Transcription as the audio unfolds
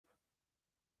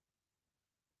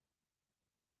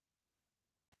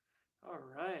All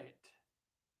right.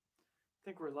 I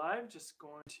think we're live. Just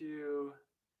going to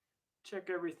check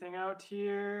everything out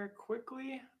here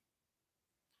quickly.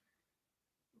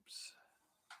 Oops.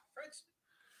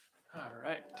 All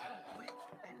right.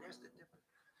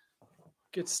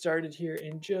 Get started here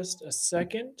in just a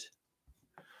second.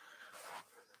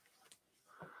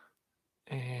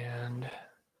 And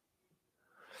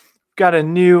got a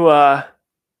new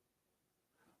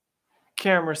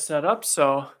camera set up,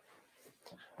 so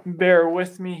bear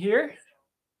with me here.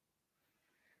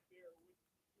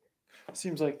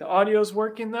 Seems like the audio's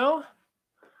working though.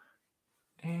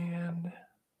 And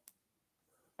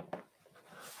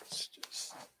let's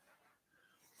just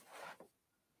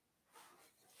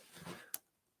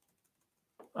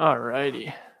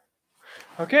alrighty.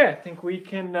 Okay, I think we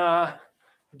can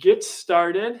get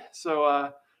started.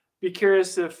 So be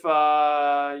curious if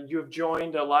you have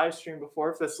joined a live stream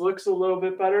before, if this looks a little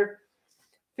bit better.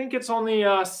 I think it's only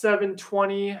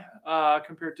 720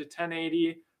 compared to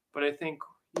 1080, but I think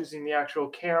using the actual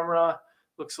camera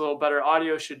looks a little better.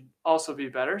 Audio should also be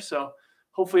better. So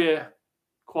hopefully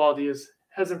quality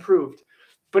has improved.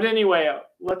 But anyway,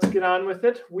 let's get on with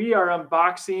it. We are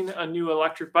unboxing a new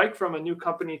electric bike from a new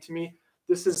company to me.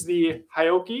 This is the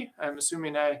Haoqi. I'm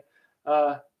assuming I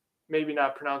maybe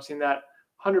not pronouncing that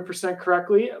 100%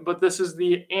 correctly, but this is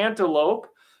the Antelope.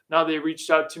 Now they reached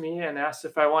out to me and asked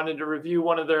if I wanted to review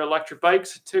one of their electric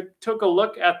bikes. Took a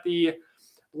look at the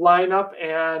lineup,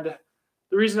 and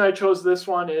the reason I chose this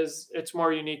one is it's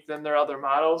more unique than their other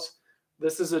models.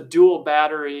 This is a dual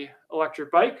battery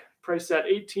electric bike, priced at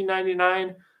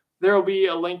 $18.99. There will be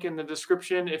a link in the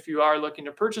description if you are looking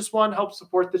to purchase one. Help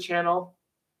support the channel.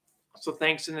 So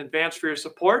thanks in advance for your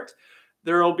support.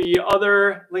 There will be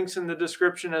other links in the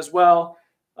description as well.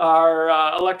 Our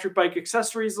electric bike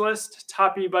accessories list,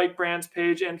 top e-bike brands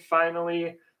page, and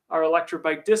finally our electric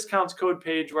bike discounts code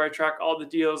page where I track all the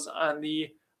deals on the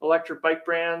electric bike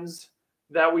brands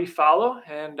that we follow,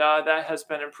 and that has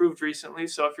been improved recently.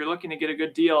 So if you're looking to get a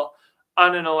good deal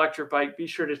on an electric bike, be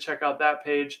sure to check out that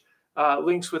page.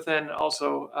 Links within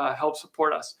also help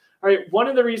support us. All right, one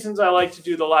of the reasons I like to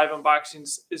do the live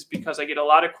unboxings is because I get a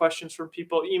lot of questions from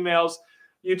people, emails,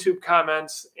 YouTube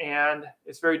comments, and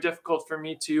it's very difficult for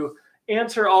me to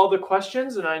answer all the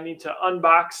questions, and I need to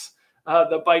unbox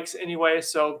the bikes anyway.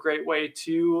 So great way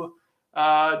to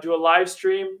do a live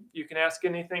stream. You can ask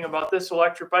anything about this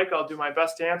electric bike. I'll do my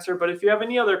best to answer. But if you have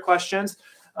any other questions,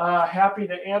 happy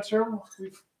to answer them.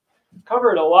 We've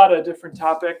covered a lot of different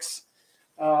topics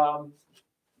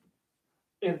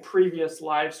in previous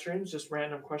live streams, just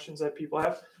random questions that people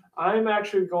have. I'm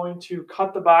actually going to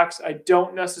cut the box. I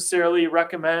don't necessarily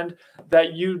recommend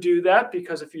that you do that,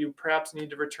 because if you perhaps need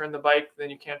to return the bike, then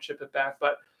you can't ship it back.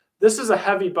 But this is a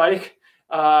heavy bike,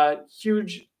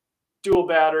 huge dual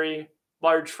battery,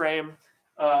 large frame,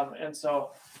 and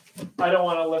so I don't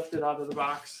want to lift it out of the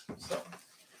box. So,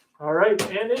 all right,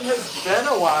 and it has been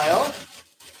a while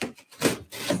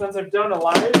since I've done a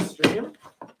live stream.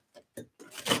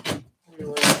 We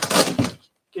were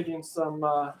getting some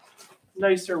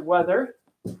nicer weather.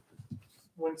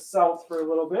 Went south for a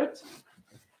little bit,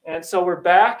 and so we're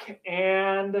back,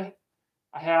 and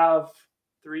I have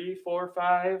 3, 4,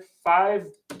 5,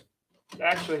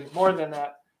 actually more than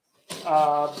that,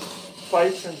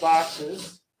 bikes and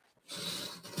boxes.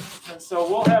 And so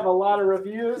we'll have a lot of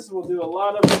reviews. We'll do a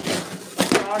lot of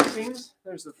unboxings.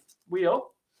 There's the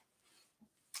wheel.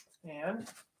 And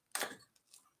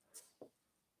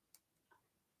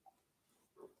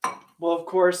well, of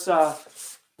course,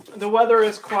 the weather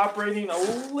is cooperating a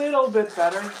little bit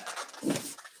better.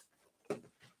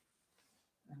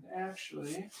 And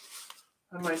actually,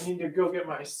 I might need to go get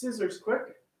my scissors quick.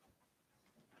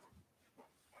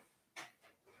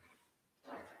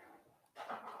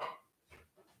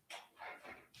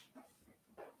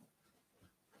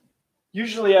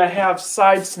 Usually I have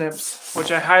side snips,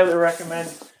 which I highly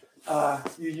recommend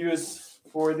you use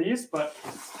for these, but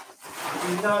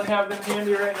I do not have them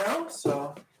handy right now,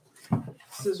 so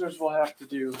scissors will have to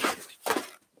do.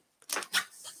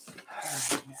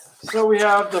 So we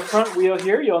have the front wheel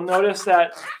here. You'll notice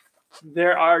that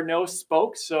there are no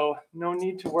spokes, so no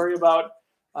need to worry about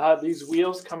these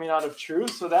wheels coming out of true.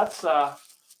 So that's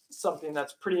something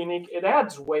that's pretty unique. It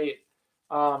adds weight,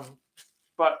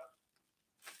 but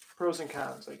pros and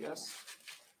cons, I guess.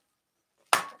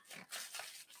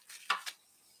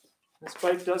 This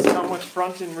bike does come with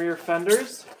front and rear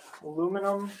fenders,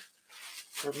 aluminum,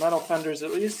 or metal fenders at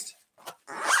least.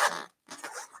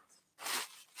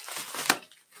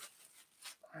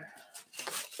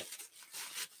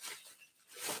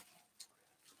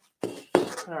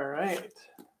 All right.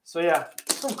 So yeah,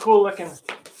 some cool looking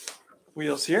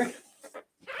wheels here.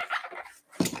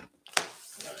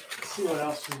 see what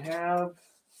else we have.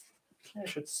 I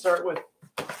should start with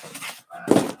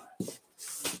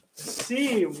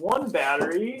C1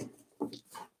 battery.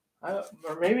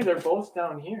 Or maybe they're both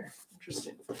down here.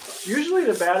 Interesting. Usually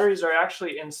the batteries are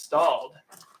actually installed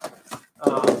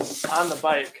on the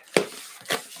bike.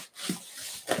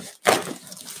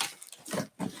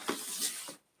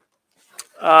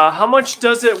 How much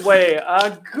does it weigh?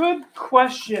 Good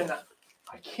question.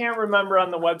 I can't remember on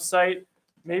the website.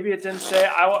 Maybe it didn't say.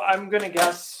 I'm going to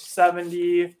guess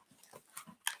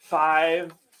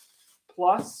 75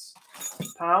 plus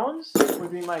pounds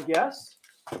would be my guess.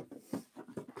 All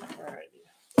right.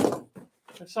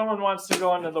 If someone wants to go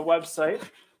onto the website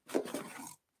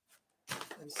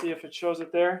and see if it shows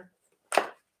it there,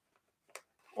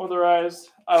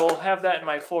 otherwise I will have that in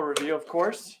my full review, of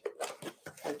course.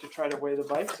 I like to try to weigh the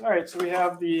bikes. All right, so we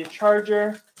have the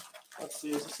charger. Let's see,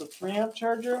 is this a 3-amp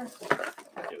charger? I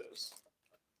think it is.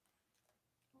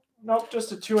 Nope,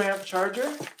 just a 2-amp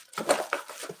charger.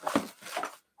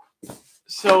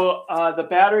 So the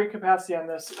battery capacity on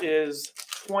this is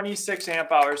 26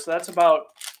 amp hours. So that's about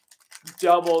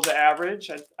double the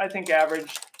average. I think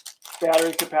average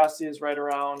battery capacity is right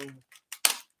around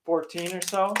 14 or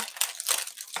so.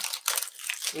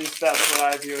 At least that's what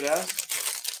I view it as.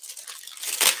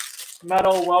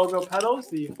 Metal Welgo pedals,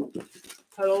 the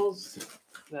pedals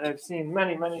that I've seen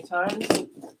many, many times.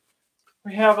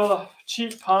 We have a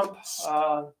cheap pump.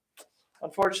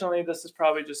 Unfortunately, this is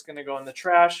probably just going to go in the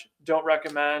trash. Don't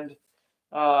recommend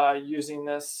using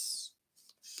this.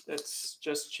 It's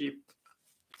just cheap.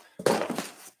 A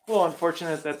little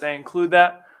unfortunate that they include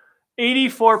that.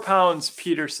 84 pounds,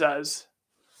 Peter says.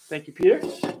 Thank you, Peter.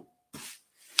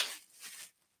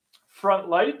 Front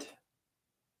light.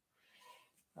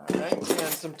 All right,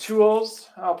 and some tools.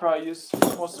 I'll probably use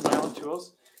most of my own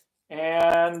tools.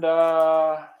 And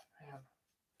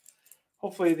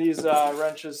hopefully these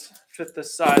wrenches fit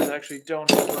this size. I actually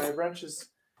don't have my wrenches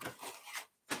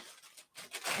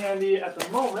handy at the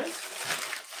moment.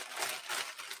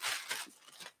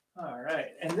 All right,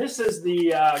 and this is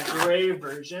the gray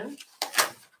version,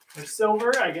 or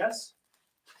silver, I guess.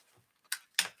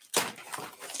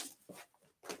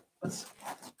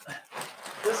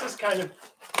 This is kind of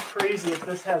crazy if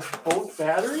this has both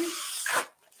batteries.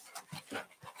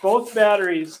 Both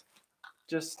batteries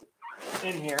just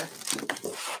in here.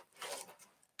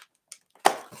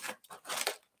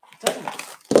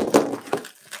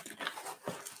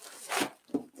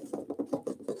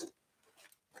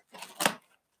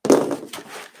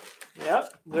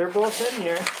 Yep, they're both in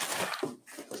here.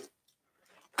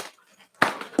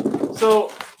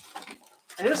 So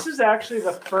this is actually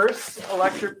the first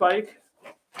electric bike,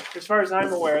 as far as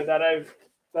I'm aware, that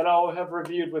I'll have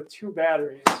reviewed with 2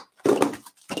 batteries.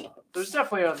 There's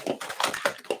definitely I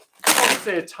won't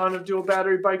say a ton of dual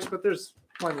battery bikes, but there's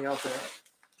plenty out there.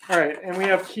 All right, and we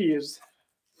have keys.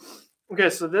 Okay,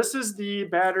 so this is the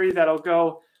battery that'll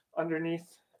go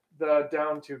underneath the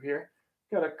down tube here.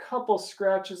 Got a couple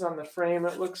scratches on the frame,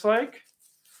 it looks like.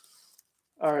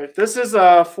 All right, this is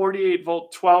a 48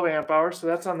 volt 12 amp hour, so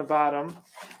that's on the bottom.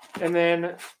 And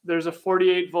then there's a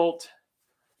 48 volt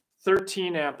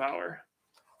 13 amp hour.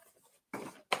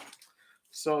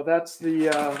 So that's the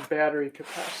battery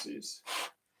capacities.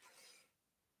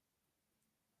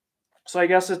 So I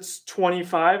guess it's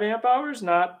 25 amp hours,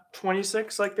 not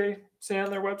 26 like they say on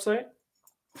their website.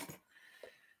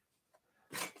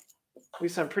 At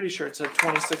least I'm pretty sure it said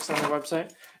 26 on their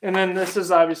website. And then this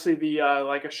is obviously the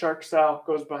like a shark style,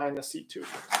 goes behind the seat tube.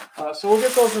 So we'll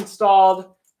get those installed.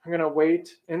 I'm going to wait.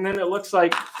 And then it looks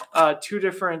like 2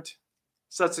 different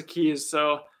sets of keys.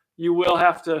 So you will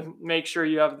have to make sure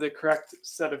you have the correct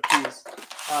set of keys,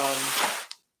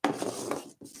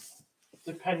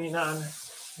 depending on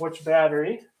which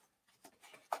battery.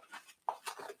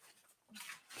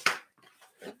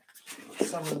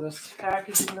 Some of this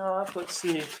packaging off. Let's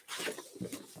see.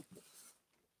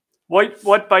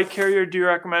 What bike carrier do you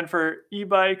recommend for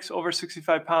e-bikes over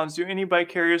 65 pounds? Do any bike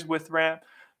carriers with ramp?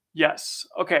 Yes.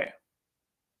 Okay.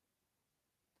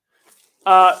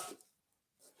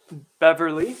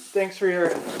 Beverly, thanks for your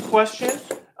question.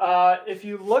 If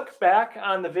you look back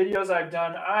on the videos I've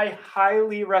done, I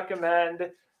highly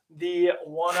recommend the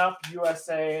 1UP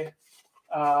USA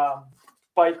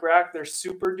bike rack. They're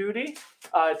Super Duty.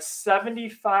 It's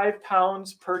 75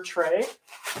 pounds per tray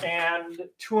and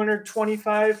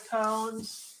 225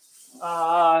 pounds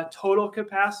total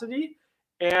capacity.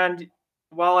 And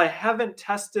while I haven't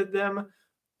tested them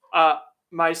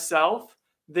myself,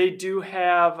 they do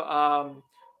have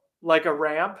like a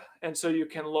ramp, and so you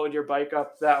can load your bike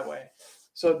up that way.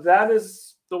 So that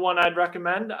is the one I'd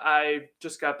recommend. I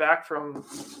just got back from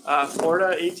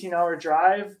Florida, 18-hour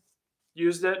drive,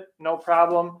 used it, no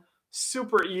problem.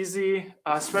 Super easy,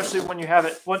 especially when you have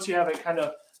it, once you have it kind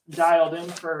of dialed in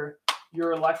for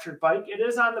your electric bike. It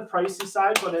is on the pricey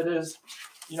side, but it is,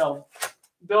 you know,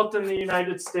 built in the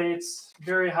United States,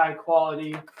 very high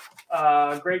quality,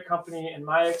 great company in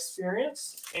my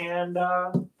experience. And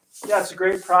yeah, it's a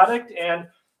great product. And,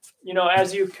 you know,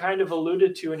 as you kind of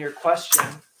alluded to in your question,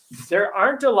 there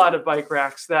aren't a lot of bike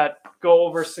racks that go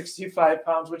over 65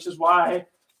 pounds, which is why,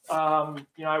 you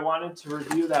know, I wanted to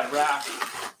review that rack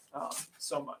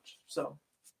so much. So,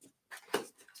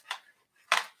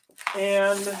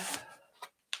 and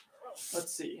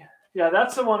let's see. Yeah,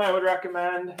 that's the one I would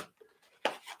recommend.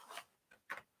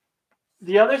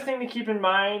 The other thing to keep in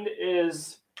mind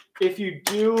is if you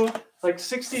do, like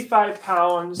 65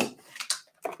 pounds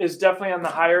is definitely on the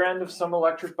higher end of some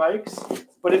electric bikes.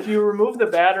 But if you remove the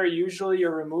battery, usually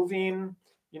you're removing,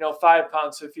 you know, 5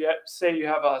 pounds. So if you say you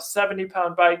have a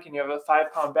 70-pound bike and you have a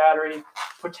 5-pound battery,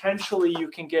 potentially you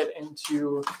can get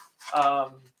into,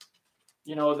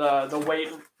 you know, the weight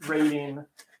rating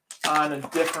on a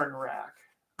different rack.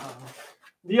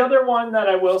 The other one that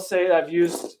I will say that I've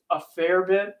used a fair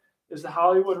bit is the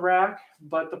Hollywood rack.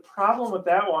 But the problem with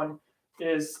that one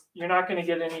is you're not going to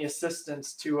get any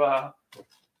assistance to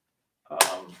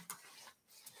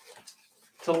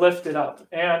lift it up.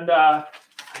 And I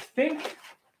think,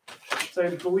 so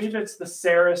I believe it's the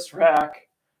Ceres rack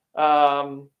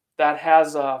that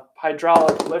has a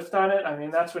hydraulic lift on it. I mean,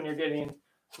 that's when you're getting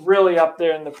really up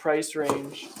there in the price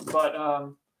range.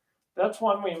 But that's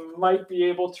one we might be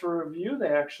able to review. They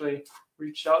actually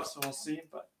reached out, so we'll see.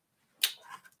 But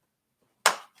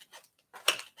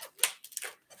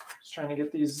just trying to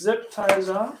get these zip ties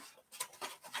off.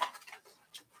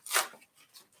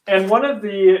 And one of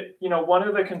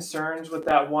the concerns with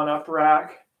that one-up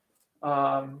rack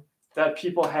that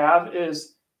people have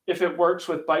is if it works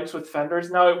with bikes with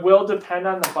fenders. Now, it will depend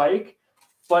on the bike,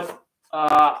 but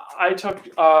I took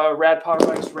Rad Power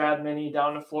Bike's Rad Mini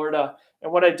down to Florida,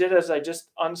 and what I did is I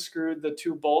just unscrewed the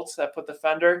 2 bolts that put the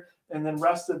fender and then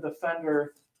rested the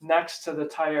fender next to the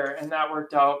tire, and that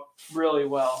worked out really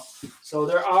well. So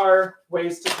there are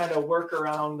ways to kind of work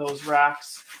around those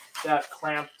racks that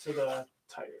clamp to the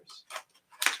tires.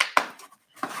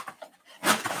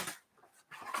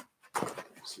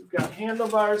 So we've got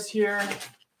handlebars here.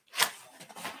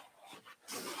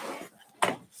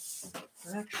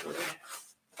 Actually,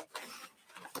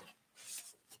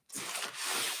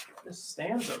 this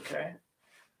stands okay.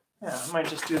 Yeah, I might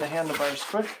just do the handlebars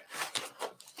quick.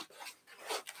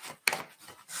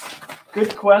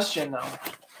 Good question, though.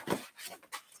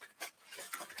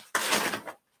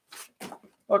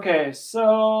 Okay,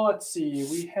 so let's see.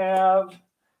 We have,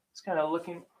 it's kind of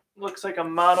looks like a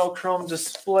monochrome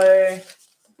display.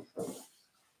 I'm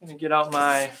going to get out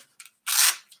my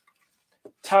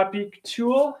Haoqi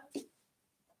tool.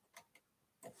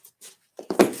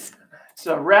 It's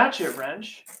a ratchet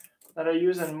wrench that I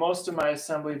use in most of my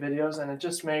assembly videos, and it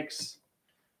just makes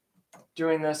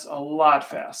doing this a lot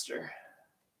faster.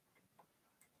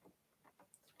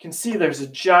 You can see there's a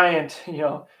giant, you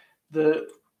know, the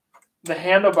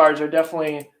handlebars are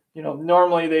definitely, you know,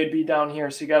 normally they'd be down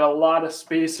here. So you got a lot of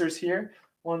spacers here.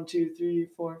 1, 2, 3,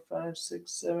 4, 5,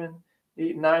 6, 7,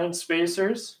 8, 9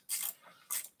 spacers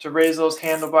to raise those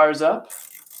handlebars up.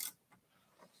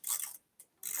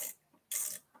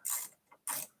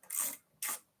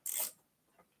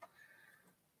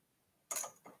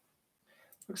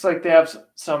 Looks like they have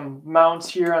some mounts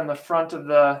here on the front of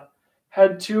the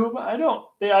head tube. I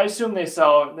assume they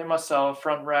must sell a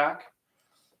front rack.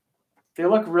 They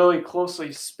look really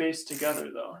closely spaced together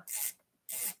though.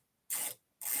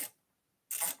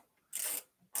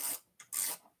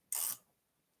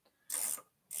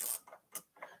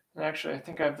 And actually, I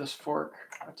think I have this fork.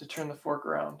 I have to turn the fork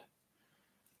around.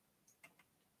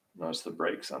 Notice the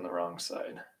brake's on the wrong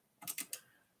side.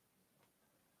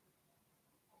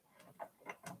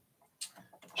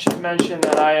 Should mention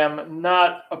that I am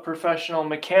not a professional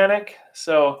mechanic,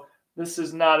 so this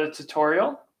is not a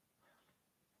tutorial.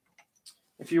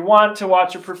 If you want to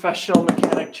watch a professional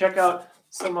mechanic, check out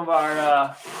some of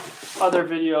our other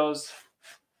videos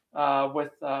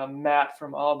with Matt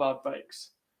from All About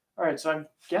Bikes. All right, so I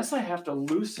guess I have to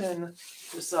loosen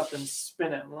this up and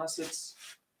spin it, unless it's,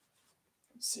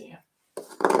 let's see.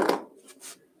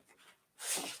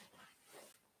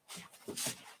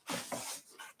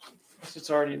 Unless it's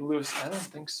already loose. I don't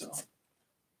think so.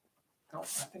 No, I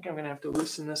think I'm going to have to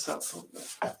loosen this up a little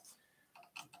bit.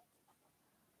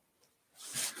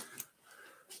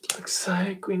 Looks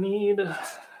like we need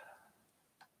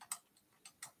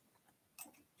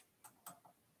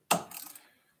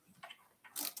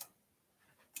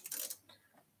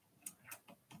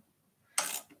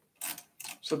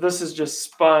So this is just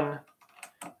spun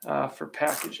for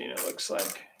packaging, it looks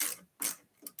like.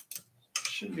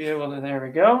 Should be able to, there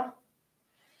we go.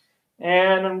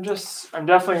 And I'm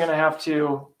definitely going to have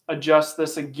to adjust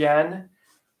this again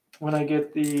when I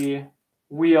get the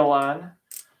wheel on.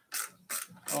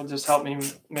 It'll just help me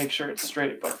make sure it's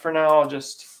straight. But for now, I'll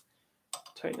just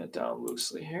tighten it down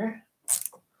loosely here.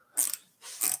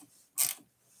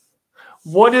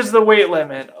 What is the weight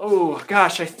limit? Oh,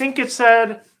 gosh, I think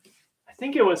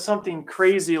it was something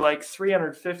crazy like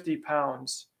 350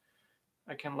 pounds.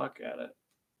 I can look at it.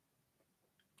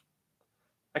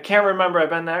 I can't remember. I've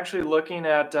been actually looking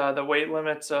at the weight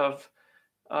limits of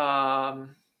a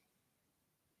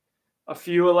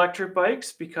few electric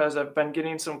bikes because I've been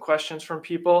getting some questions from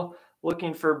people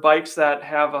looking for bikes that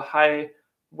have a high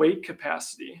weight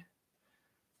capacity.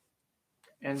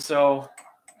 And so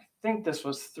I think this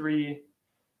was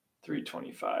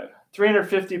 325,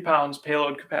 350 pounds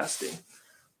payload capacity.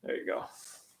 There you go.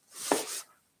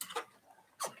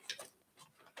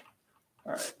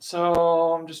 All right,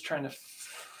 so I'm just trying to,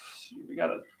 we got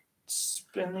to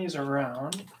spin these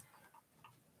around.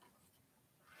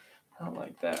 Not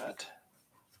like that.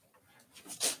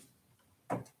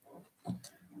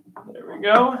 There we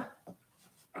go.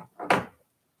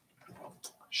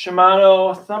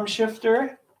 Shimano thumb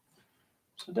shifter.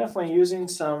 So definitely using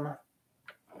some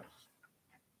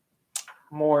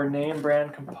more name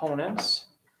brand components.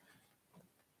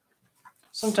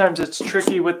 Sometimes it's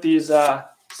tricky with these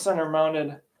center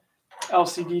mounted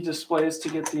LCD displays to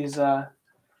get these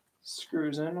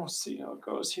screws in. We'll see how it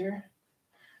goes here.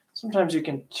 Sometimes you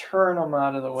can turn them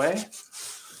out of the way.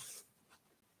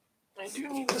 I do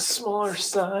need the smaller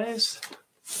size.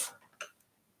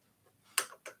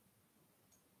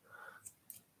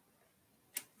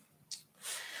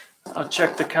 I'll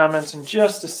check the comments in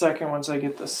just a second once I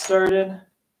get this started.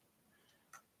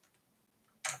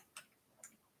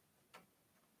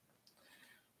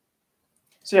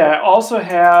 So yeah, I also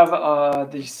have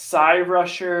the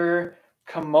Cyrusher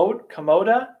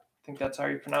Komoda. I think that's how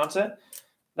you pronounce it.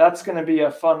 That's going to be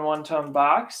a fun 1-ton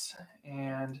box.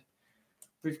 And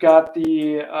we've got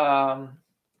the,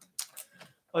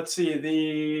 let's see,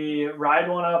 the Ride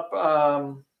One Up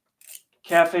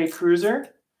Cafe Cruiser.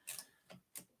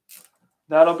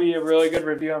 That'll be a really good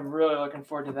review. I'm really looking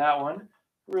forward to that one.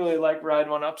 Really like Ride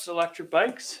One Up's electric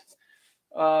bikes.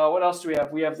 What else do we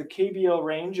have? We have the KBO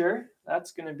Ranger.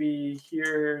 That's going to be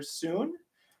here soon,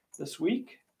 this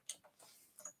week.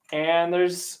 And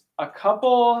there's a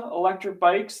couple electric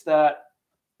bikes that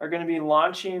are going to be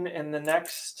launching in the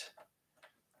next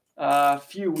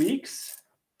few weeks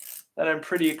that I'm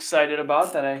pretty excited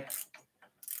about that I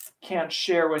can't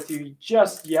share with you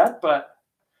just yet, but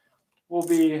we'll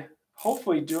be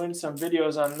hopefully doing some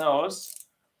videos on those.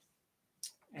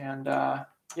 And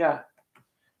yeah,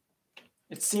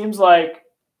 it seems like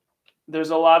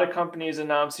there's a lot of companies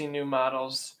announcing new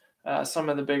models, some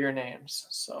of the bigger names.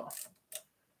 So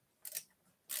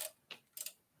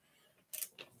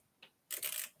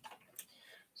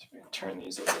we turn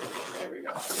these over. There we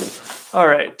go. All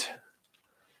right.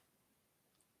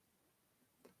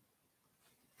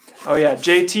 Oh yeah,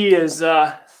 JT is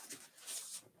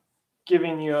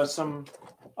giving you some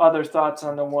other thoughts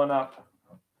on the One Up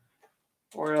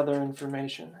or other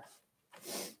information.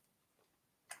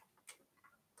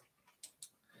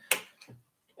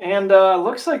 And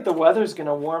looks like the weather's going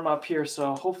to warm up here,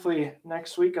 so hopefully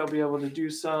next week I'll be able to do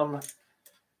some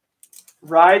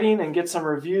riding and get some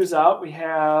reviews out. We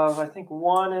have, I think,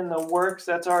 one in the works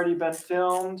that's already been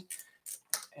filmed,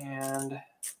 and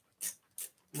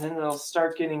then it'll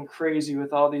start getting crazy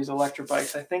with all these electric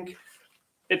bikes. I think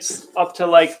it's up to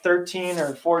like 13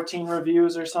 or 14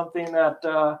 reviews or something that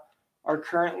are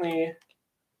currently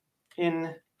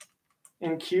in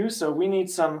queue, so we need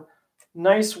some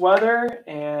nice weather,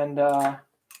 and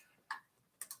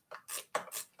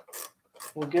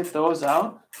we'll get those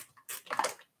out.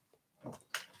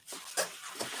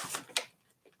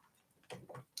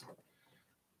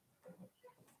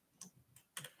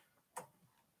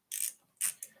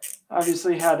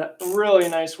 Obviously had really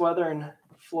nice weather in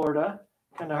Florida.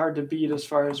 Kind of hard to beat as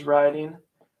far as riding.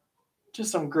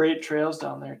 Just some great trails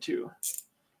down there too.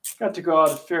 Got to go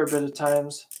out a fair bit of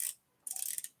times.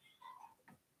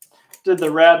 Did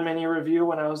the Rad Mini review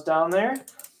when I was down there.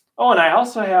 Oh, and I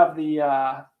also have the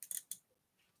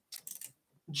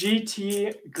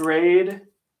GT Grade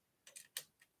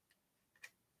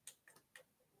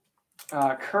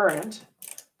Current.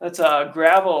 That's a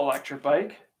gravel electric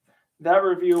bike. That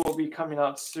review will be coming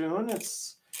out soon.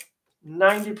 It's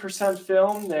 90%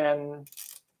 filmed and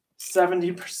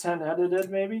 70% edited,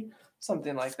 maybe.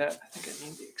 Something like that. I think I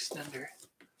need the extender.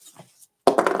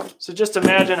 So just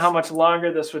imagine how much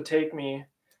longer this would take me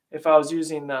if I was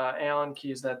using the Allen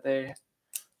keys that they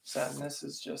send. This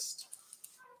is just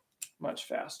much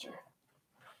faster.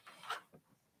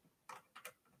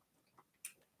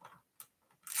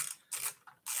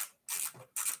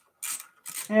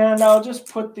 And I'll just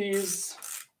put these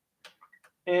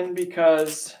in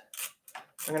because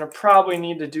I'm going to probably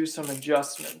need to do some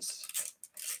adjustments.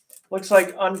 Looks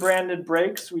like unbranded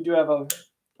brakes. We do have a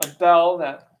bell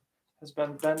that has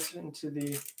been bent into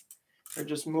the, or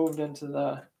just moved into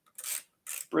the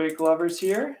brake levers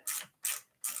here.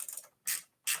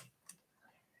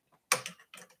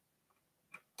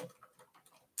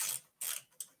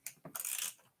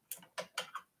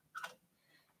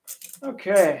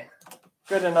 Okay,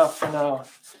 good enough for now.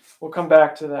 We'll come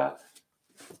back to that.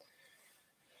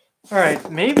 All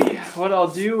right, maybe what I'll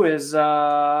do is, should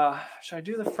I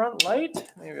do the front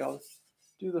light? Maybe I'll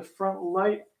do the front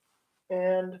light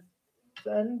and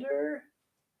fender.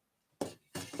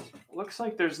 Looks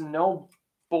like there's no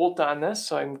bolt on this,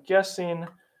 so I'm guessing,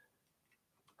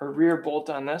 or rear bolt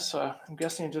on this, so I'm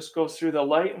guessing it just goes through the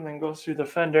light and then goes through the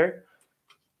fender.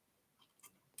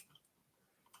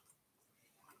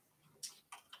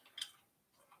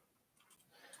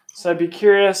 So I'd be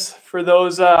curious for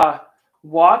those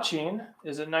watching,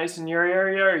 is it nice in your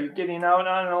area? Are you getting out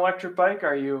on an electric bike?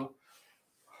 Are you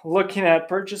looking at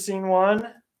purchasing one?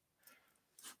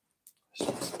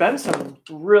 There's been some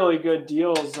really good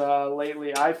deals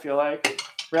lately, I feel like.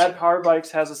 Rad Power Bikes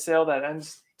has a sale that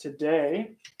ends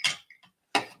today.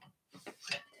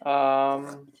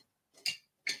 And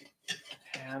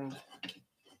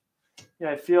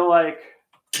yeah, I feel like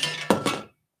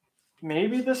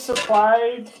maybe the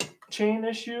supply chain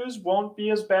issues won't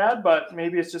be as bad, but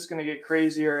maybe it's just going to get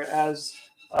crazier as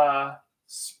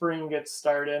spring gets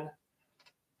started.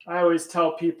 I always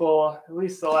tell people, at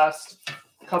least the last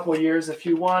couple of years, if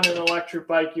you want an electric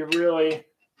bike, you really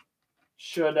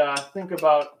should think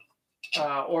about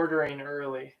ordering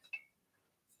early,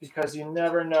 because you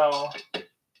never know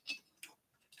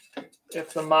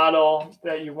if the model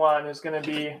that you want is going to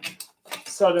be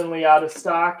suddenly out of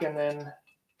stock and then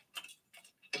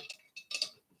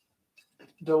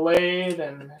delayed,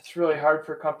 and it's really hard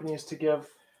for companies to give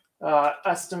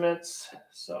estimates.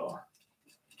 So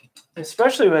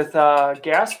especially with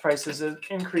gas prices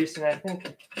increasing, I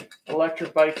think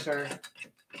electric bikes are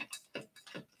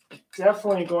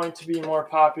definitely going to be more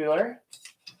popular.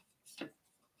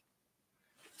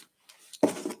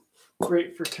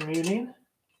 Great for commuting.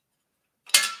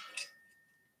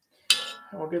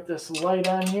 And we'll get this light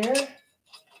on here.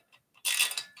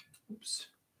 Oops.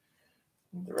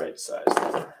 The right size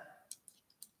there.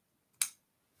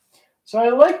 So I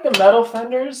like the metal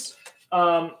fenders,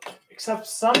 except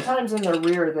sometimes in the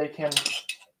rear they can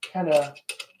kind of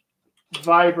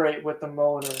vibrate with the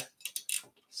motor.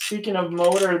 Speaking of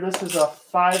motor, this is a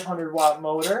 500 watt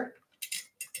motor.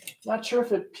 Not sure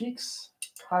if it peaks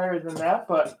higher than that,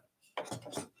 but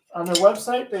on their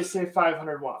website they say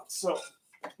 500 watts. So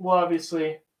we'll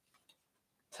obviously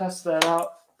test that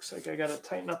out. Looks like I got to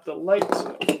tighten up the light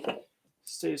so it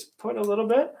stays put a little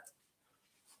bit.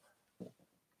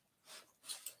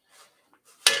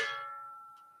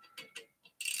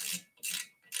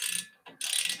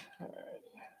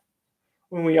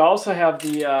 When we also have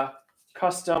the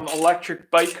custom electric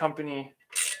bike company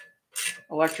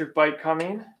electric bike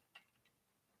coming,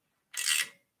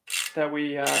 that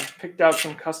we picked out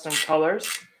some custom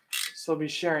colors, so I'll be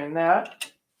sharing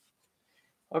that.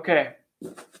 Okay, I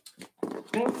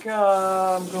think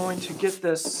I'm going to get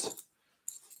this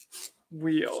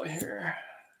wheel here.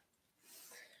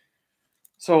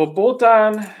 So we'll bolt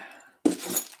on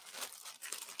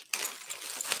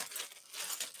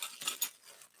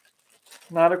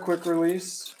not a quick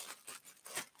release.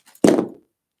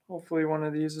 Hopefully one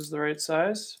of these is the right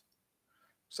size.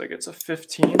 Looks like it's a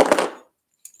 15.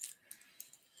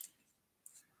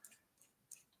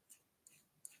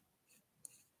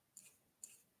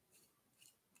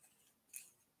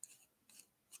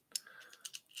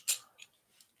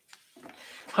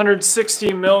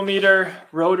 $160mm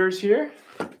rotors here.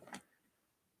 There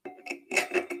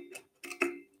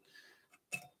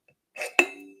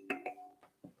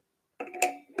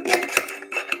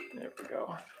we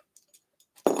go.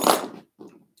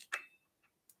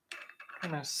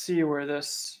 I'm gonna see where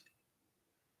this,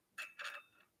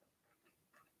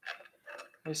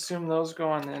 I assume those go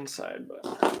on the inside,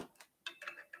 but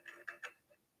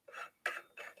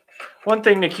one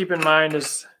thing to keep in mind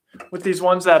is with these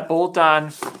ones that bolt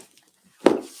on,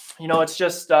 you know, it's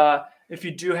just if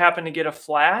you do happen to get a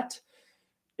flat,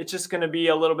 it's just going to be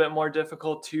a little bit more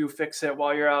difficult to fix it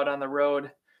while you're out on the road.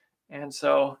 And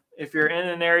so if you're in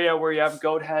an area where you have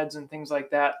goat heads and things like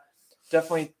that,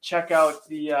 definitely check out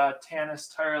the Tannis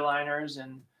tire liners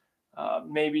and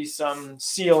maybe some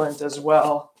sealant as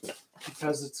well,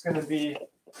 because it's going to be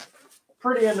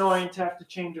pretty annoying to have to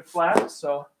change a flat.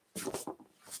 So,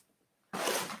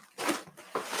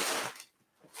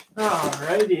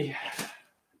 alrighty.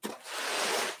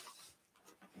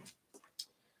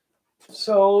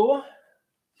 So,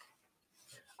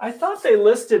 I thought they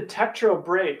listed Tektro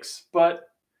brakes, but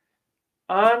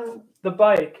on the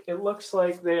bike, it looks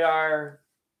like they are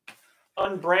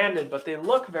unbranded, but they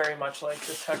look very much like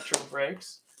the Tektro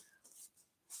brakes.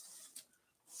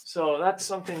 So that's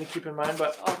something to keep in mind,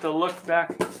 but I'll have to look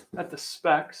back at the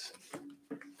specs.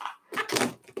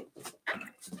 I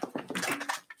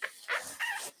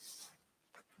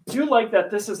do like that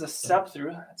this is a step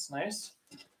through. That's nice.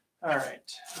 All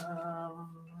right.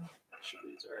 Sure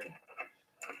these are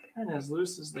kind of as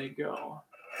loose as they go.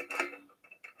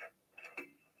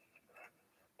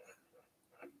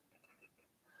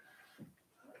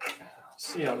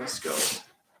 See how this goes.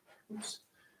 Oops.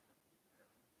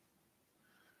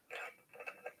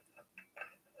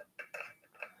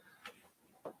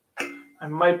 I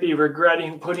might be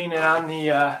regretting putting it on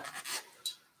the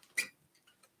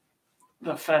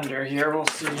fender here. We'll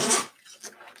see.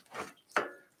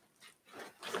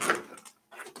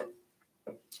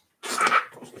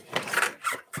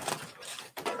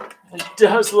 It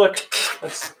does look.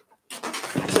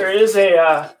 There is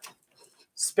a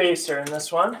spacer in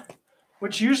this one,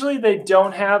 which usually they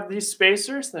don't have these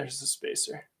spacers. There's the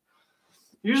spacer.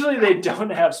 Usually they don't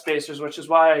have spacers, which is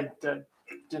why I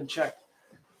didn't check.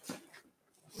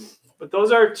 But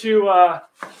those are to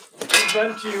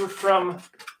prevent you from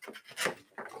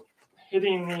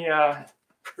hitting the, or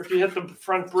if you hit the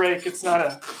front brake, it's not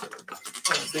a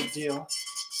big deal.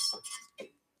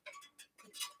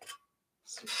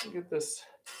 So we can get this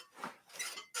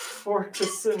fork to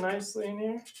sit nicely in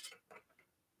here.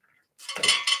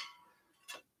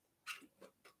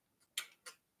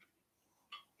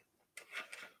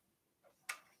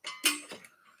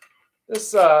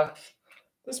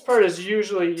 This part is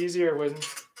usually easier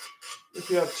if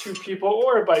you have two people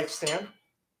or a bike stand.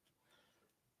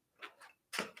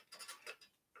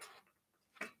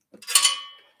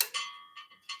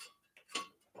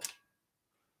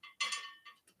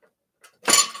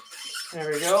 There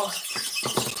we go.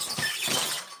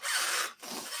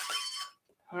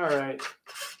 All right.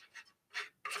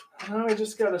 Now we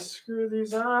just got to screw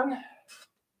these on.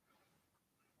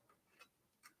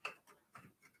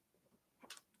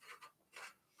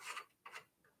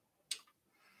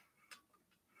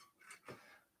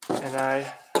 And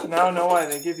I now know why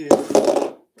they give you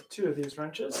two of these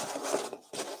wrenches.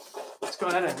 Let's go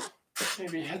ahead and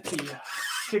maybe hit the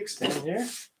kickstand here.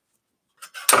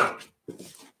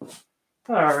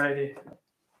 Alrighty.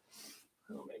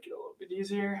 That'll make it a little bit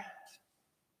easier.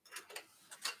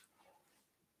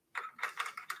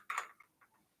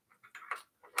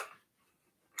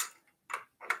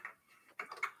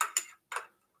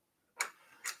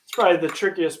 It's probably the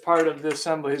trickiest part of the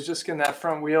assembly is just getting that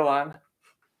front wheel on.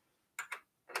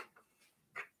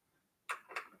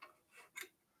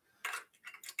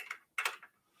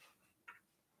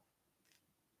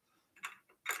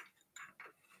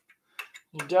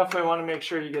 You definitely want to make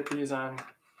sure you get these on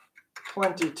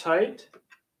plenty tight.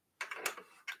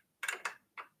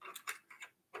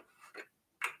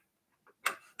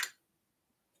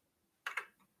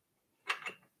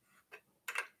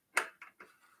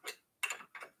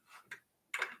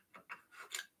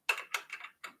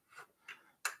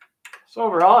 So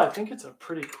overall, I think it's a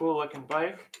pretty cool looking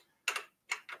bike.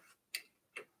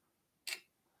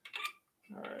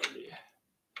 Alrighty.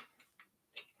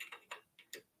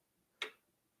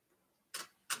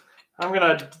 I'm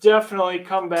gonna definitely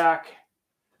come back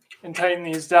and tighten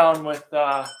these down with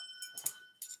a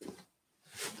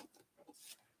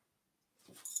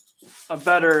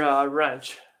better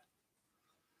wrench.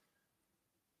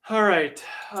 All right,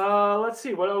 let's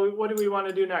see. What do we want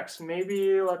to do next?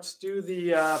 Maybe let's do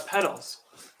the pedals.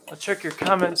 I'll check your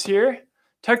comments here.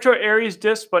 Tektro Aries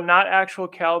discs, but not actual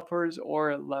calipers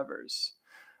or levers.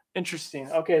 Interesting.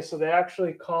 Okay, so they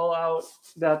actually call out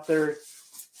that their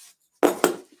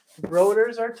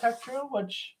rotors are Tektro,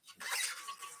 which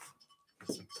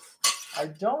I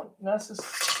don't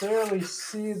necessarily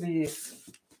see the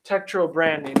Tektro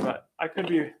branding, but I could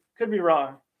be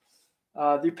wrong.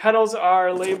 The pedals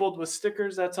are labeled with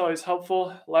stickers. That's always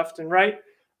helpful. Left and right.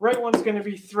 Right one's going to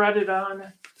be threaded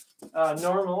on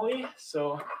normally,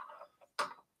 so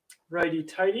righty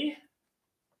tighty.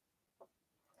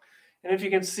 And if you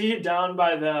can see down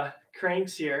by the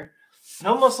cranks here, it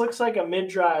almost looks like a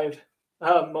mid-drive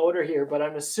motor here, but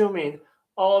I'm assuming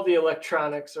all the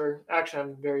electronics are, actually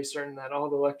I'm very certain that all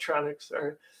the electronics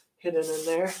are hidden in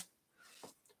there.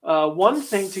 One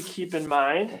thing to keep in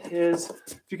mind is,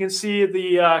 if you can see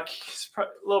it's a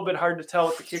little bit hard to tell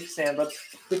with the kickstand, but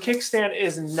the kickstand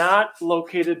is not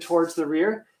located towards the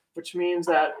rear, which means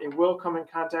that it will come in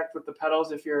contact with the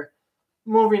pedals if you're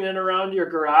moving it around your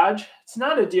garage. It's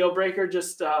not a deal breaker,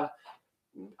 just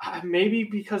maybe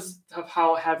because of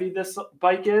how heavy this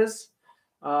bike is,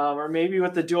 or maybe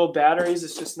with the dual batteries,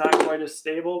 it's just not quite as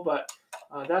stable, but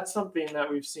that's something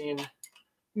that we've seen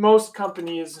most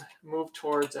companies move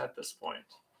towards at this point.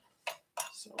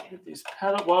 So get these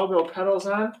logo pedals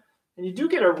on, and you do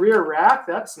get a rear rack.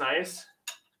 That's nice.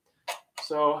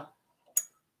 So,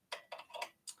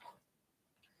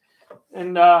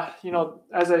 and you know,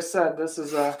 as I said, this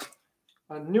is a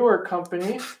newer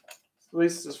company, at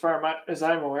least as far as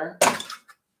I'm aware.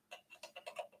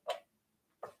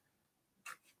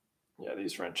 Yeah,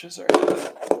 these wrenches are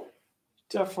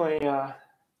definitely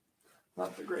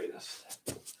not the greatest.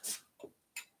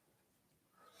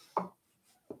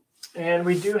 And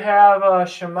we do have a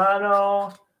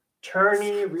Shimano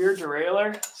Tourney rear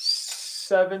derailleur,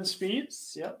 7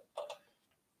 speeds. Yep.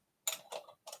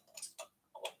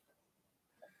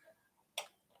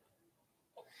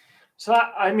 So,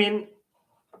 I mean,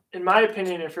 in my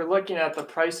opinion, if you're looking at the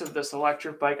price of this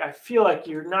electric bike, I feel like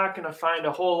you're not going to find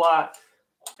a whole lot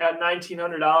at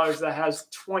 $1,900 that has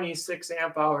 26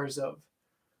 amp hours of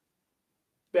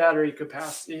battery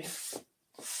capacity.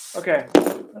 Okay,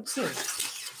 let's see.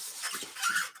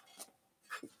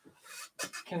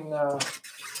 Can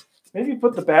maybe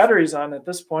put the batteries on at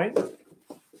this point.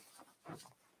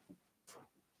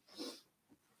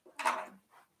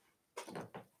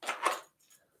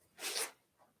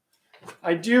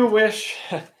 I do wish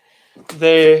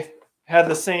they had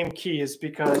the same keys,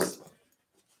 because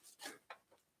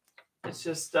it's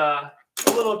just a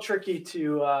little tricky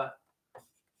to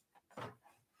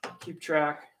keep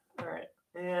track. All right,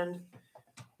 and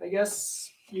I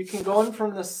guess you can go in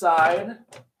from the side.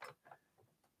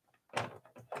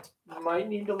 You might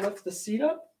need to lift the seat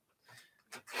up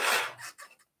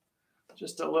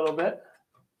just a little bit.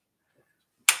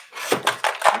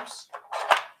 Oops.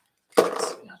 Let's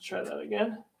see, I'll try that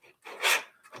again.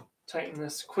 Tighten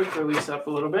this quick release up a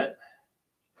little bit.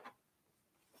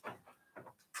 There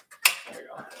we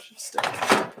go. Should stay.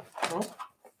 Oh.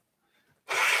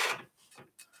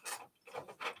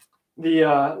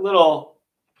 The little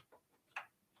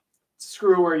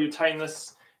screw where you tighten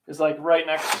this is like right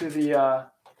next to the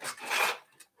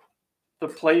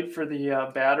plate for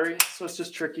the battery, so it's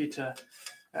just tricky to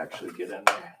actually get in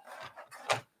there.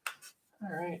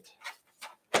 All right.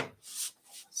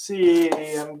 Let's see,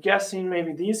 I'm guessing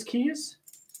maybe these keys.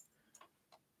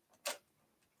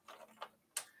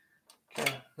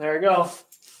 Okay, there we go.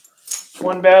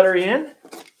 One battery in.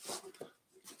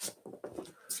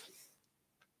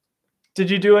 Did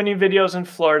you do any videos in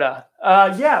Florida?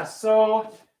 Yeah,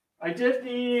 so I did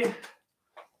it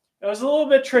was a little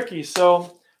bit tricky.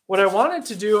 So what I wanted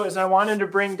to do is I wanted to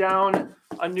bring down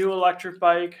a new electric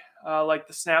bike, like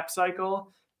the Snap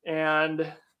Cycle,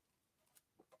 and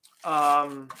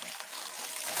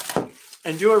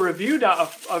do a review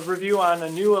on a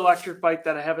new electric bike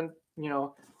that I haven't,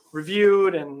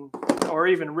 reviewed or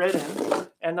even ridden.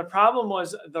 And the problem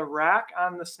was the rack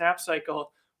on the Snap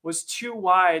Cycle was too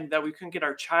wide that we couldn't get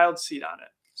our child seat on it.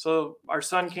 So our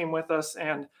son came with us,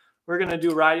 and we're going to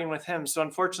do riding with him. So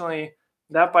unfortunately,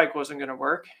 that bike wasn't going to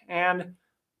work. And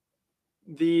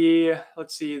the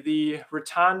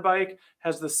Rattan bike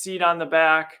has the seat on the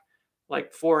back,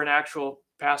 like for an actual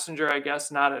passenger, I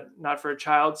guess, not for a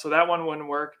child. So that one wouldn't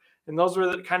work. And those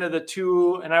were kind of the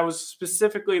two. And I was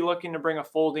specifically looking to bring a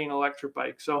folding electric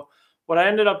bike. So what I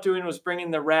ended up doing was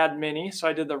bringing the Rad Mini. So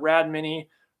I did the Rad Mini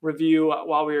review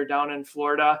while we were down in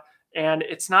Florida. And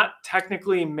it's not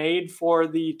technically made for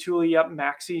the Thule Up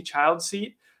Maxi child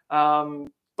seat,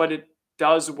 but it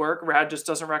does work. Rad just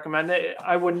doesn't recommend it.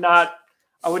 I would not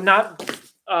buy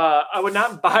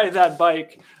that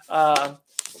bike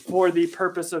for the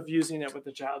purpose of using it with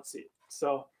the child seat.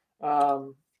 So,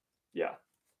 yeah.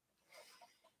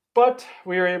 But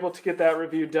we were able to get that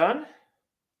review done.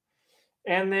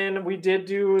 And then we did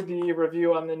do the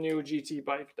review on the new GT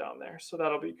bike down there. So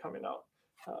that'll be coming out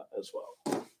as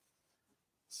well.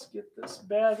 Let's get this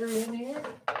battery in here.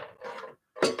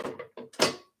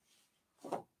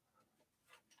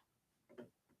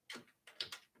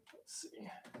 Let's see.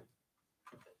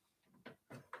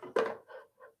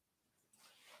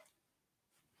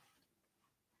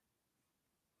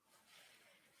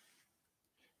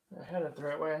 I had it the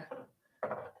right way.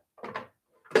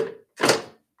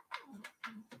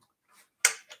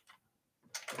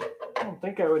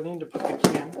 don't think I would need to put the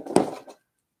key in.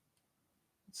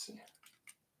 Let's see.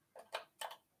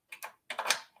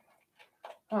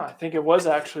 Oh, I think it was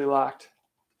actually locked.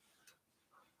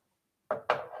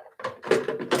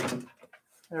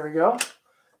 There we go.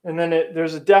 And then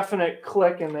there's a definite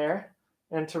click in there.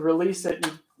 And to release it,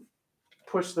 you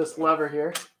push this lever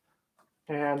here.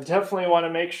 And definitely want to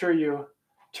make sure you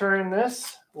turn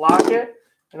this, lock it.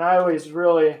 And I always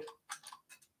really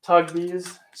tug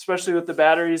these, especially with the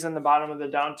batteries in the bottom of the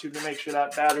down tube, to make sure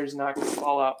that battery's not going to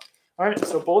fall out. All right,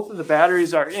 so both of the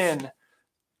batteries are in.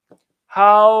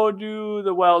 How do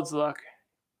the welds look?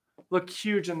 Look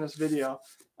huge in this video.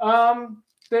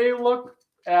 They look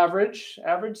average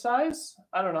size.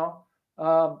 I don't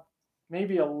know.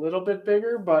 Maybe a little bit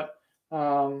bigger, but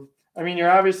I mean,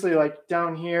 you're obviously like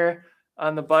down here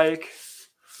on the bike,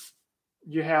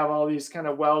 you have all these kind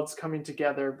of welds coming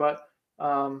together, but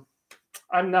I'm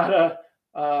not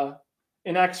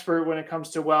an expert when it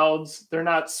comes to welds. They're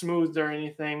not smoothed or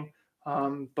anything,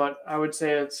 but I would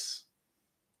say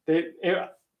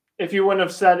if you wouldn't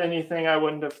have said anything, I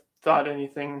wouldn't have thought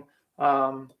anything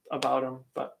about them.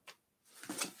 But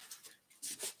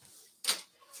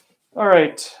all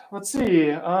right, let's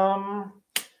see.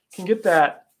 Can get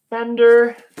that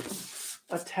fender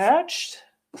attached,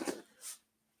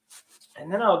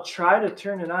 and then I'll try to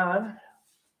turn it on.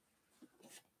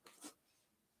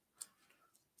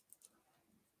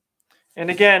 And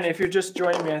again, if you're just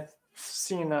joining me, I've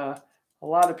seen a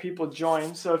lot of people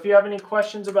join. So if you have any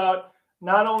questions about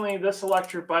not only this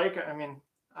electric bike, I mean,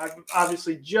 I'm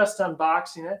obviously just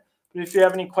unboxing it, but if you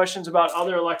have any questions about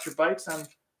other electric bikes, I'm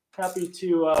happy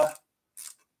to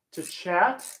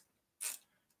chat.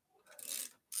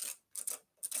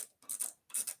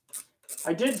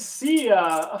 I did see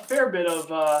a fair bit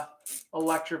of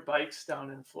electric bikes down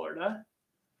in Florida.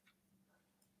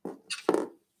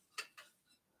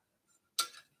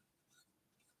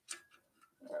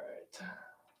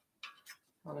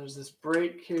 Well, there's this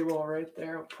brake cable right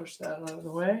there. I'll push that out of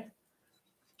the way.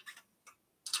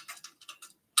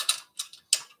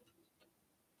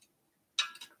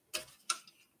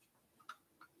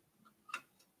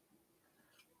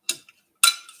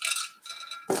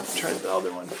 I'll try the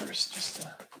other one first.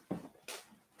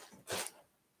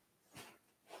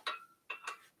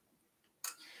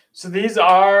 So these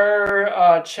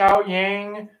are Chow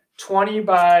Yang 20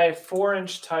 by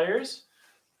 4-inch tires.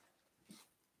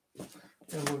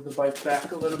 And move the bike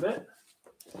back a little bit.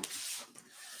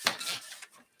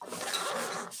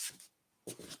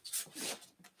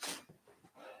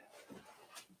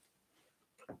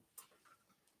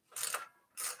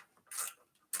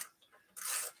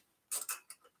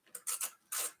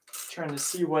 Trying to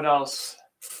see what else.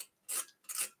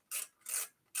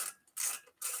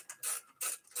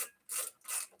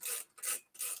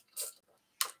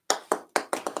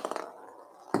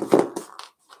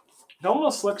 It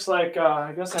almost looks like,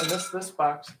 I guess I missed this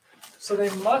box. So they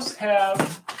must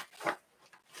have,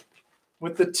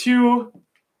 with the two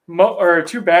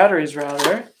batteries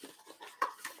rather,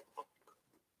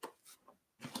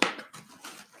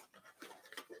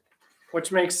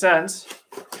 which makes sense.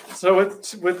 So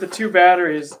with the two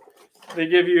batteries, they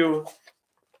give you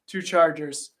 2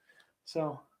 chargers.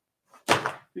 So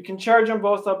you can charge them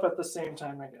both up at the same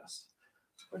time, I guess,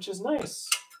 which is nice.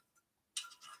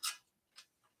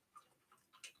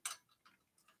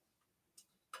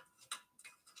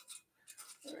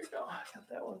 There we go. Got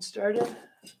that one started.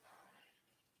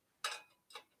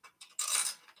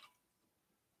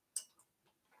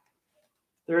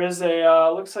 There is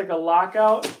a looks like a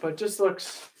lockout, but just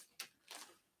looks.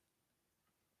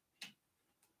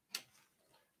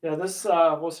 Yeah, this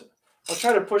I'll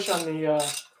try to push on the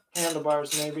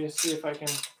handlebars maybe, see if I can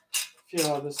feel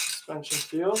how the suspension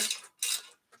feels.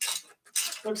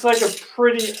 Looks like a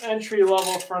pretty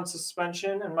entry-level front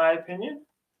suspension, in my opinion.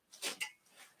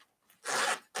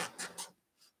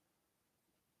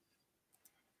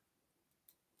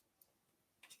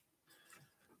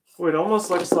 Oh, it almost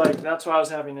looks like, that's why I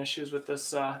was having issues with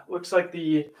this. Looks like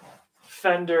the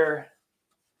fender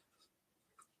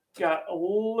got a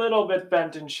little bit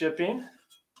bent in shipping.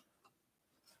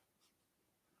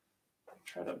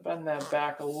 Try to bend that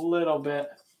back a little bit.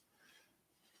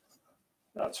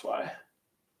 That's why.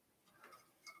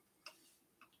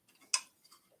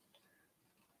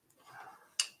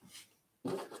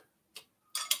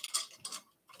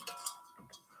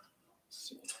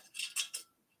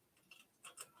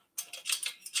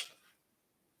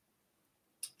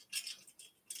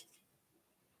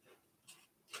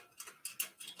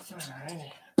 Alrighty.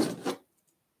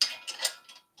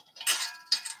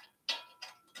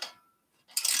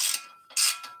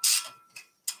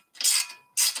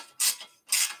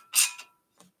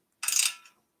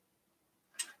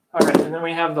 All right, and then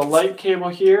we have the light cable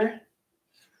here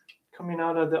coming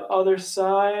out of the other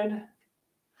side.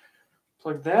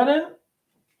 Plug that in.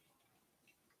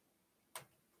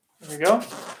 There we go.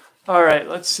 All right,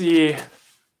 let's see.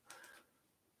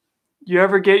 You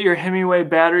ever get your Hemingway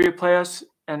battery replaced?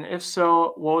 And if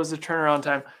so, what was the turnaround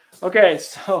time? Okay,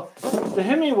 so the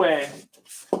Hemingway,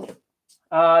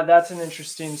 that's an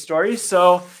interesting story.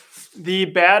 So the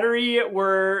batteries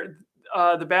were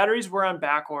on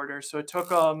back order. So it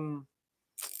took I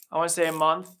want to say a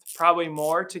month, probably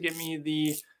more, to get me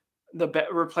the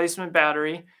replacement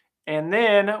battery. And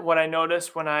then what I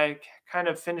noticed when I kind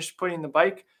of finished putting the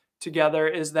bike together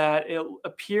is that it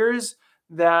appears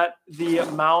that the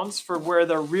mounts for where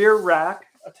the rear rack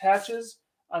attaches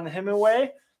on the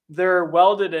Hemingway, they're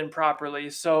welded in properly.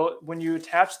 So when you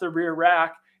attach the rear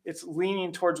rack, it's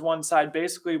leaning towards one side.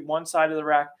 Basically, one side of the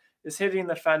rack is hitting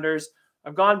the fenders.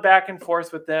 I've gone back and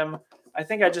forth with them. I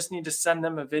think I just need to send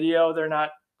them a video. They're not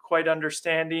quite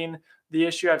understanding the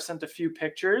issue. I've sent a few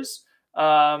pictures.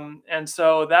 And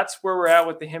so that's where we're at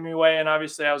with the Hemingway. And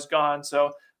obviously I was gone,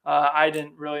 so I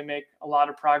didn't really make a lot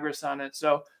of progress on it.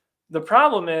 So the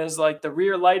problem is, like, the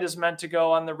rear light is meant to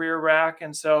go on the rear rack.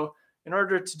 And so in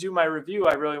order to do my review,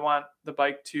 I really want the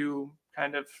bike to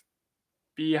kind of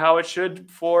be how it should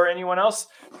for anyone else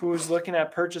who's looking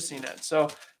at purchasing it. So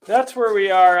that's where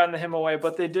we are on the Hemingway,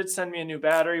 but they did send me a new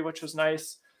battery, which was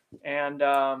nice. And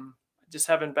just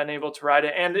haven't been able to ride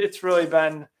it. And it's really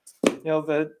been,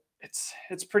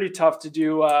 it's pretty tough to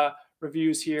do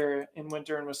reviews here in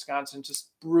winter in Wisconsin.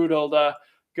 Just brutal to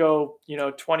go,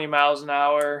 20 miles an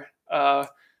hour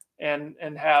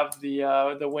and have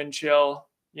the wind chill,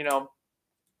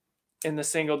 in the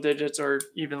single digits or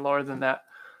even lower than that.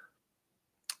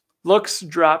 Looks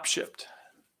drop shipped.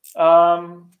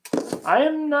 I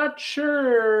am not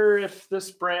sure if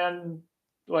this brand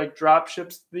drop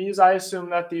ships these. I assume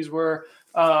that these were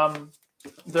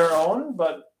their own,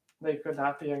 but they could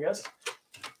not be, I guess.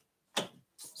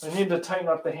 So I need to tighten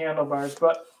up the handlebars,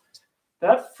 but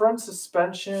that front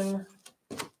suspension,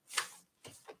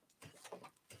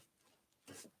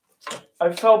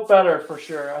 I felt better for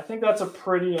sure. I think that's a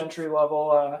pretty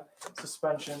entry-level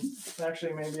suspension.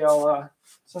 Actually, maybe I'll,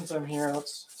 since I'm here,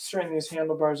 let's straighten these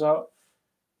handlebars out.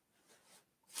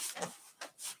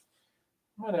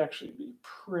 Might actually be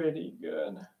pretty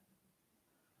good.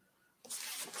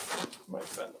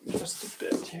 Might bend them just a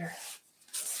bit here.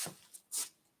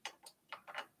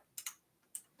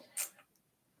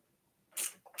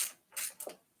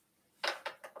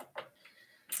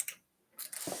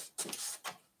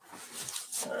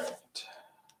 All right.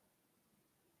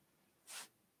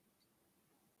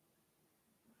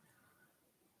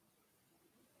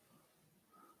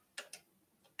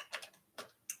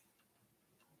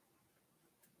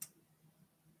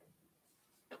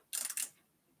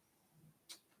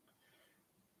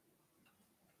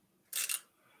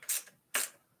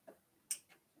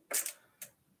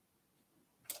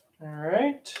 All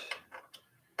right.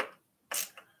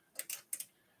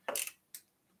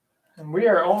 And we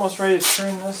are almost ready to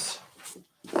turn this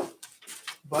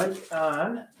bike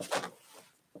on.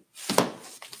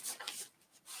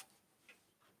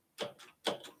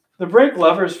 The brake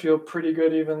levers feel pretty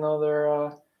good even though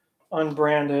they're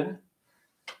unbranded.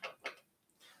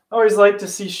 I always like to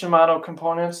see Shimano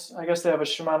components. I guess they have a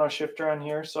Shimano shifter on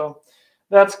here, so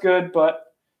that's good, but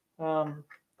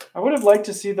I would have liked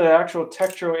to see the actual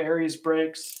Tektro Aries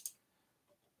brakes.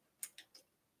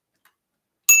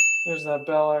 There's that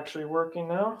bell actually working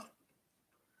now.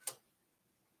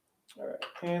 All right,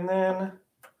 and then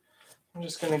I'm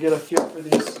just going to get a feel for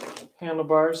these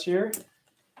handlebars here.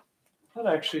 That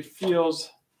actually feels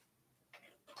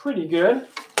pretty good.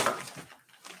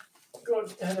 Go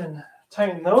ahead and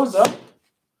tighten those up.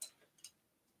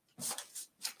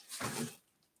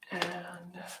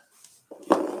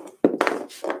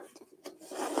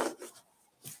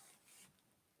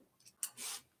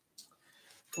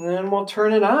 And then we'll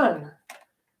turn it on.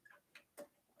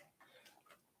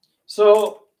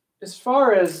 So as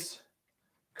far as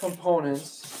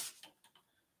components,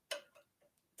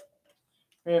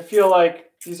 I feel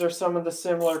like these are some of the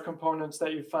similar components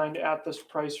that you find at this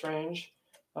price range,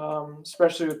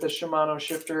 especially with the Shimano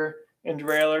shifter and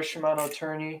derailleur, Shimano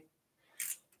tourney.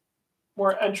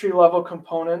 More entry-level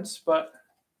components, but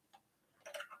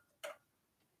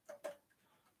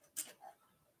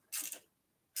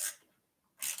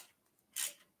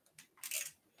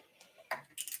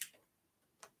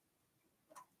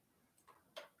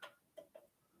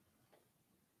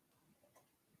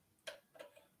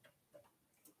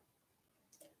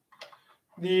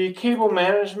the cable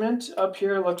management up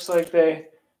here looks like they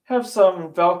have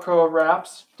some Velcro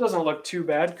wraps. Doesn't look too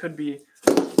bad. Could be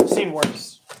seen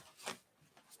worse.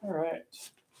 All right.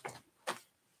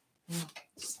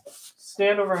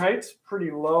 Standover height's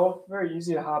pretty low. Very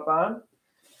easy to hop on.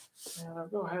 And I'll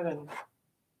go ahead and...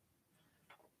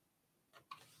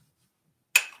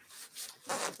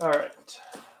 All right.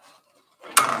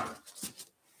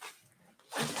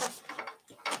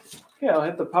 Okay, I'll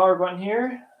hit the power button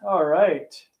here. All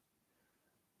right.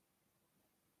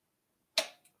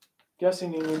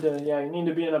 Guessing you need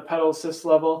to be in a pedal assist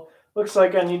level. Looks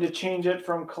like I need to change it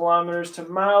from kilometers to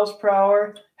miles per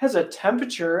hour. Has a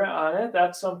temperature on it.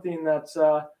 That's something that's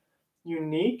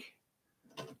unique.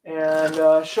 And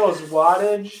shows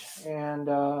wattage and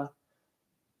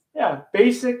yeah,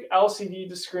 basic LCD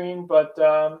to screen, but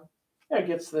yeah,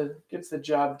 gets the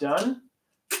job done.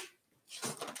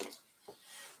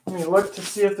 Let me look to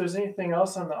see if there's anything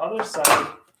else on the other side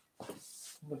of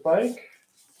the bike.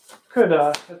 Could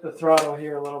hit the throttle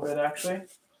here a little bit, actually.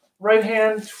 Right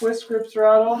hand twist grip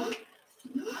throttle.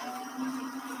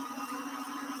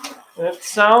 And it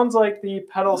sounds like the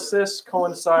pedal assist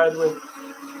coincide with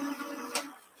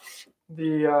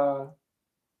the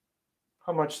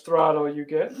how much throttle you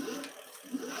get.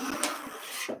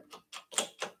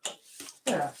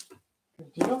 Yeah,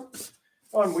 good deal.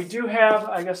 Oh, and we do have,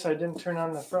 I guess I didn't turn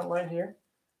on the front light here.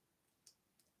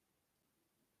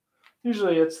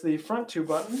 Usually it's the front two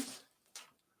buttons.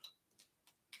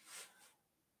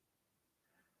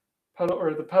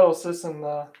 The pedal assist and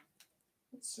the,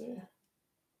 let's see.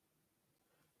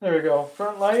 There we go,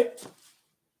 front light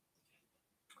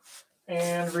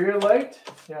and rear light.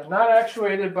 Yeah, not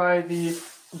actuated by the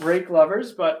brake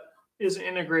levers, but is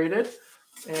integrated.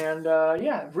 And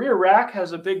yeah, rear rack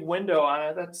has a big window on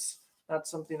it. That's not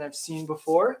something I've seen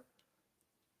before.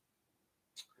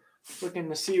 Looking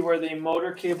to see where the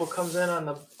motor cable comes in on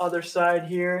the other side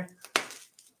here.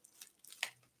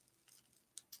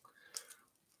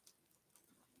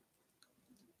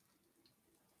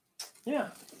 Yeah,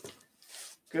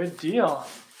 good deal.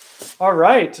 All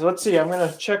right, let's see. I'm going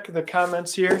to check the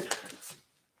comments here.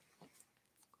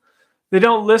 They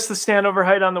don't list the standover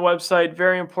height on the website.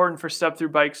 Very important for step-through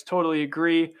bikes. Totally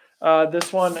agree.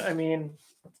 This one, I mean,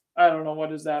 I don't know,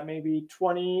 what is that? Maybe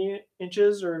 20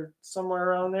 inches or somewhere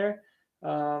around there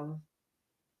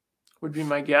would be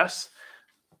my guess.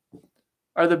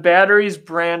 Are the batteries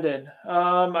branded?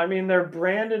 I mean, they're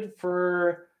branded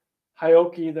for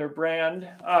Haoqi, their brand.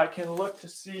 I can look to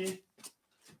see.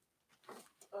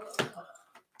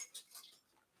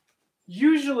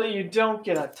 Usually you don't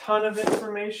get a ton of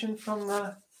information from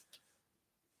the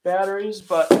batteries,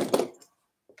 but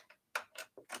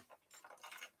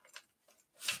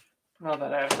now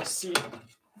that I have to see.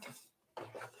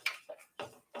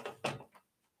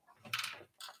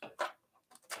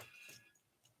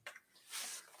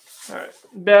 All right,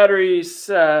 battery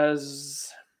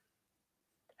says,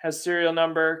 has serial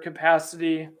number,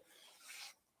 capacity.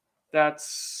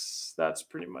 That's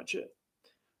pretty much it.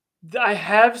 I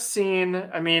have seen,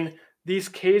 I mean, these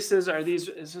cases,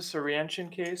 is this a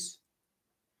Ranchian case?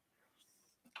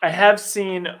 I have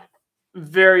seen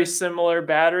very similar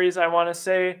batteries, I want to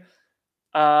say.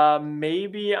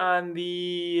 Maybe on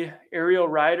the Aerial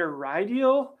Rider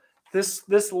Radial.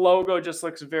 This logo just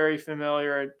looks very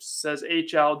familiar. It says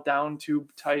HL down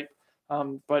tube type,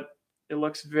 but it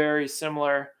looks very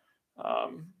similar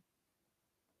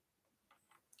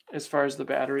as far as the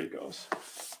battery goes.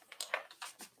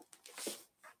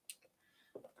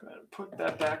 Go ahead and put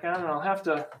that back on, and I'll have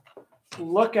to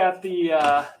look at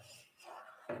the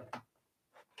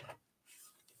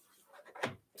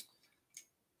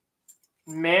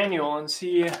manual and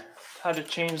see how to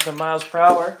change the miles per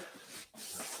hour.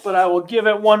 But I will give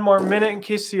it one more minute in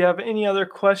case you have any other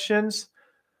questions.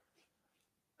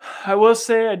 I will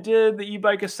say I did the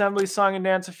e-bike assembly song and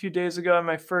dance a few days ago on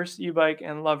my first e-bike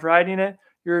and loved riding it.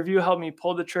 Your review helped me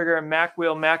pull the trigger on Mac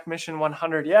Wheel Mac Mission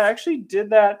 100. Yeah, I actually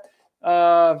did that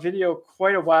video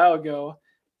quite a while ago,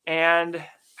 and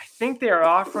I think they are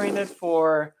offering it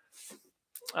for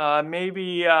maybe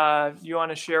you want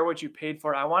to share what you paid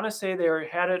for. I want to say they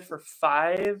had it for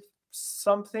 $5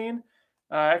 something.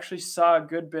 I actually saw a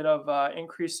good bit of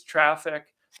increased traffic.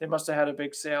 They must have had a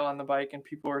big sale on the bike and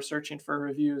people were searching for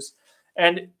reviews.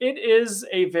 And it is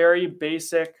a very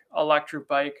basic electric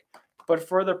bike, but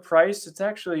for the price, it's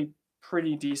actually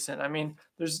pretty decent. I mean,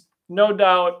 there's no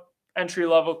doubt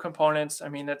entry-level components. I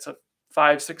mean, it's a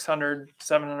 $500, $600,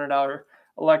 $700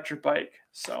 electric bike.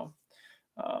 So,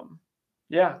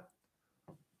 yeah.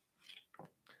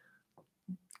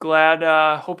 Glad,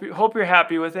 hope you're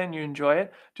happy with it and you enjoy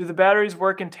it. Do the batteries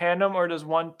work in tandem or does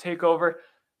one take over?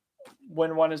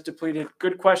 when one is depleted?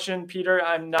 Good question, Peter.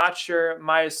 I'm not sure.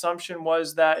 My assumption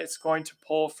was that it's going to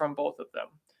pull from both of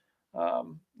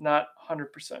them. Not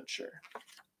 100% sure.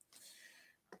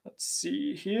 Let's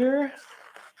see here.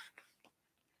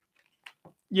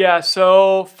 Yeah,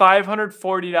 so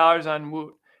 $540 on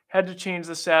Woot. Had to change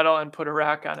the saddle and put a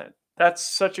rack on it. That's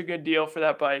such a good deal for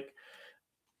that bike.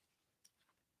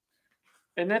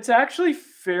 And it's actually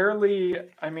fairly,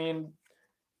 I mean,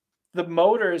 the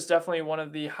motor is definitely one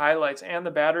of the highlights, and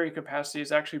the battery capacity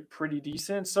is actually pretty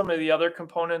decent. Some of the other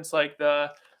components, like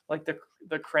the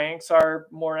cranks, are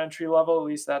more entry level. At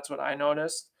least that's what I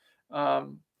noticed.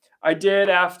 I did,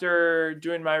 after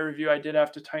doing my review, I did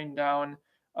have to tighten down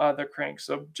the cranks,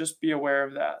 so just be aware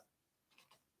of that.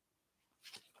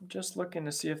 I'm just looking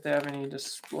to see if they have any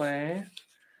display.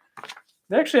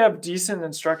 They actually have decent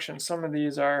instructions. Some of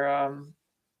these are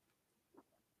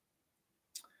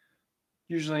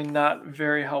usually not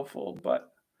very helpful,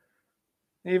 but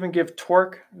they even give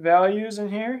torque values in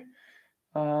here.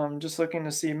 Just looking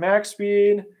to see max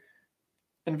speed,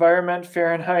 environment,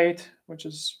 Fahrenheit, which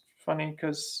is funny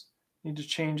because I need to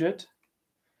change it.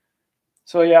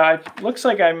 So yeah, it looks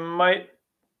like I might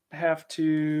have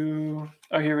to,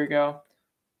 oh, here we go.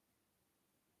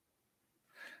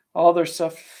 All their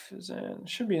stuff is in,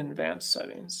 should be in advanced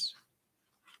settings.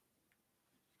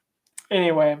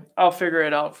 Anyway, I'll figure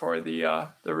it out for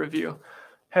the review.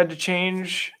 Had to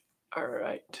change. All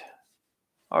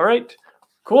right,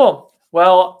 cool.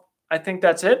 Well, I think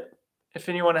that's it. If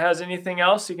anyone has anything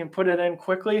else, you can put it in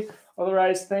quickly.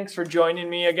 Otherwise, thanks for joining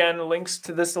me again. Links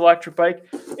to this electric bike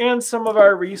and some of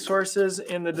our resources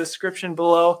in the description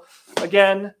below.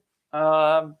 Again,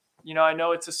 you know, I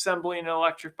know it's assembling an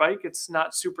electric bike. It's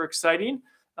not super exciting,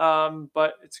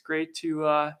 but it's great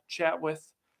to chat with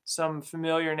some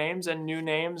familiar names and new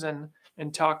names and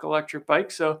talk electric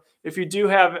bikes. So if you do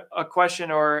have a question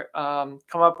or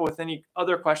come up with any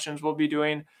other questions, we'll be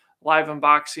doing live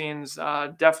unboxings,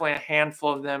 definitely a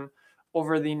handful of them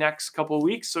over the next couple of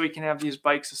weeks, so we can have these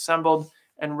bikes assembled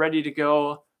and ready to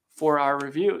go for our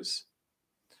reviews.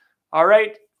 All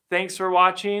right, thanks for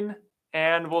watching,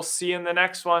 and we'll see you in the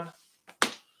next one.